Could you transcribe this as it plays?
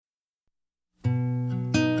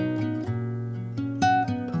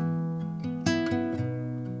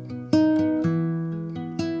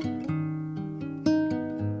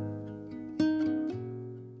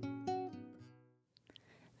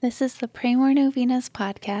This is the Pray More Novenas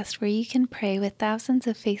podcast where you can pray with thousands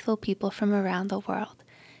of faithful people from around the world.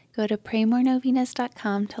 Go to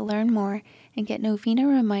praymorenovenas.com to learn more and get novena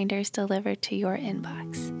reminders delivered to your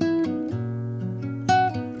inbox.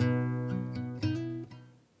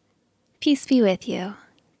 Peace be with you.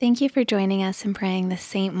 Thank you for joining us in praying the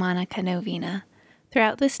St. Monica Novena.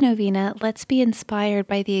 Throughout this novena, let's be inspired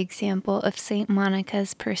by the example of St.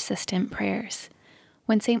 Monica's persistent prayers.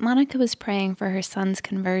 When St. Monica was praying for her son's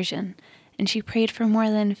conversion, and she prayed for more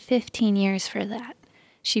than 15 years for that,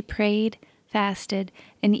 she prayed, fasted,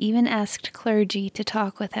 and even asked clergy to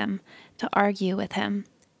talk with him, to argue with him,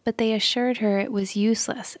 but they assured her it was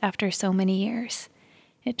useless after so many years.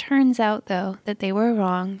 It turns out, though, that they were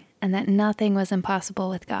wrong and that nothing was impossible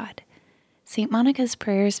with God. St. Monica's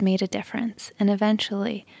prayers made a difference, and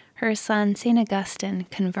eventually her son, St. Augustine,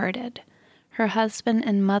 converted. Her husband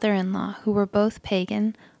and mother-in-law, who were both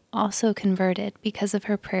pagan, also converted because of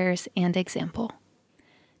her prayers and example.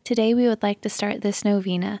 Today we would like to start this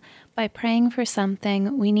novena by praying for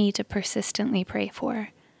something we need to persistently pray for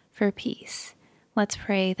peace. Let's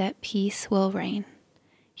pray that peace will reign.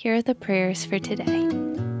 Here are the prayers for today.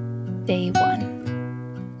 Day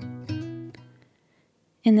 1.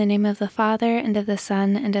 In the name of the Father, and of the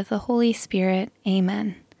Son, and of the Holy Spirit.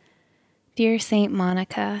 Amen. Dear Saint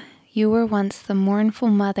Monica, you were once the mournful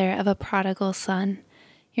mother of a prodigal son.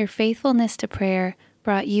 Your faithfulness to prayer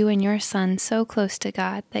brought you and your son so close to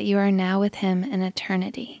God that you are now with him in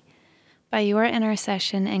eternity. By your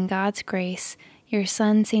intercession and God's grace, your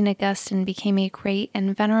son St. Augustine became a great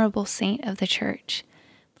and venerable saint of the Church.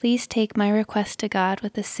 Please take my request to God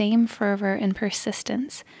with the same fervor and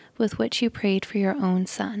persistence with which you prayed for your own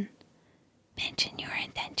son. Mention your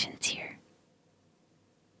intentions here.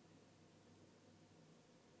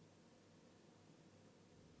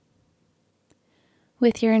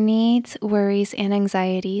 With your needs, worries, and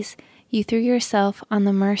anxieties, you threw yourself on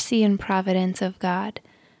the mercy and providence of God.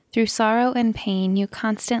 Through sorrow and pain, you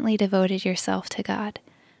constantly devoted yourself to God.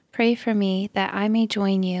 Pray for me that I may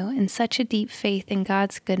join you in such a deep faith in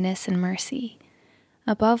God's goodness and mercy.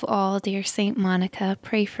 Above all, dear Saint Monica,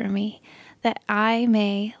 pray for me that I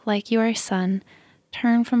may, like your son,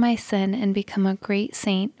 turn from my sin and become a great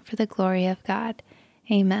saint for the glory of God.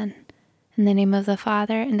 Amen. In the name of the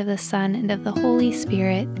Father, and of the Son, and of the Holy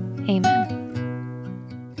Spirit.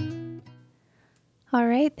 Amen. All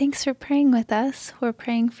right, thanks for praying with us. We're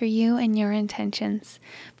praying for you and your intentions.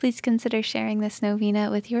 Please consider sharing this novena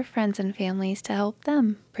with your friends and families to help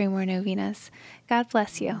them pray more novenas. God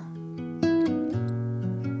bless you.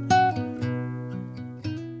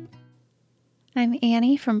 I'm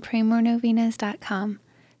Annie from praymorenovenas.com.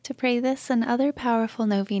 To pray this and other powerful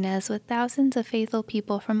novenas with thousands of faithful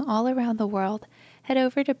people from all around the world, head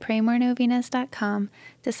over to praymorenovenas.com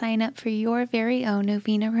to sign up for your very own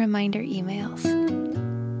novena reminder emails.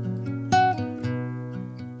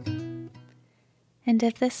 And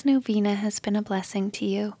if this novena has been a blessing to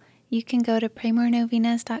you, you can go to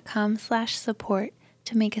praymorenovenas.com/support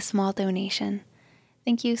to make a small donation.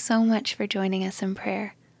 Thank you so much for joining us in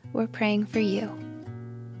prayer. We're praying for you.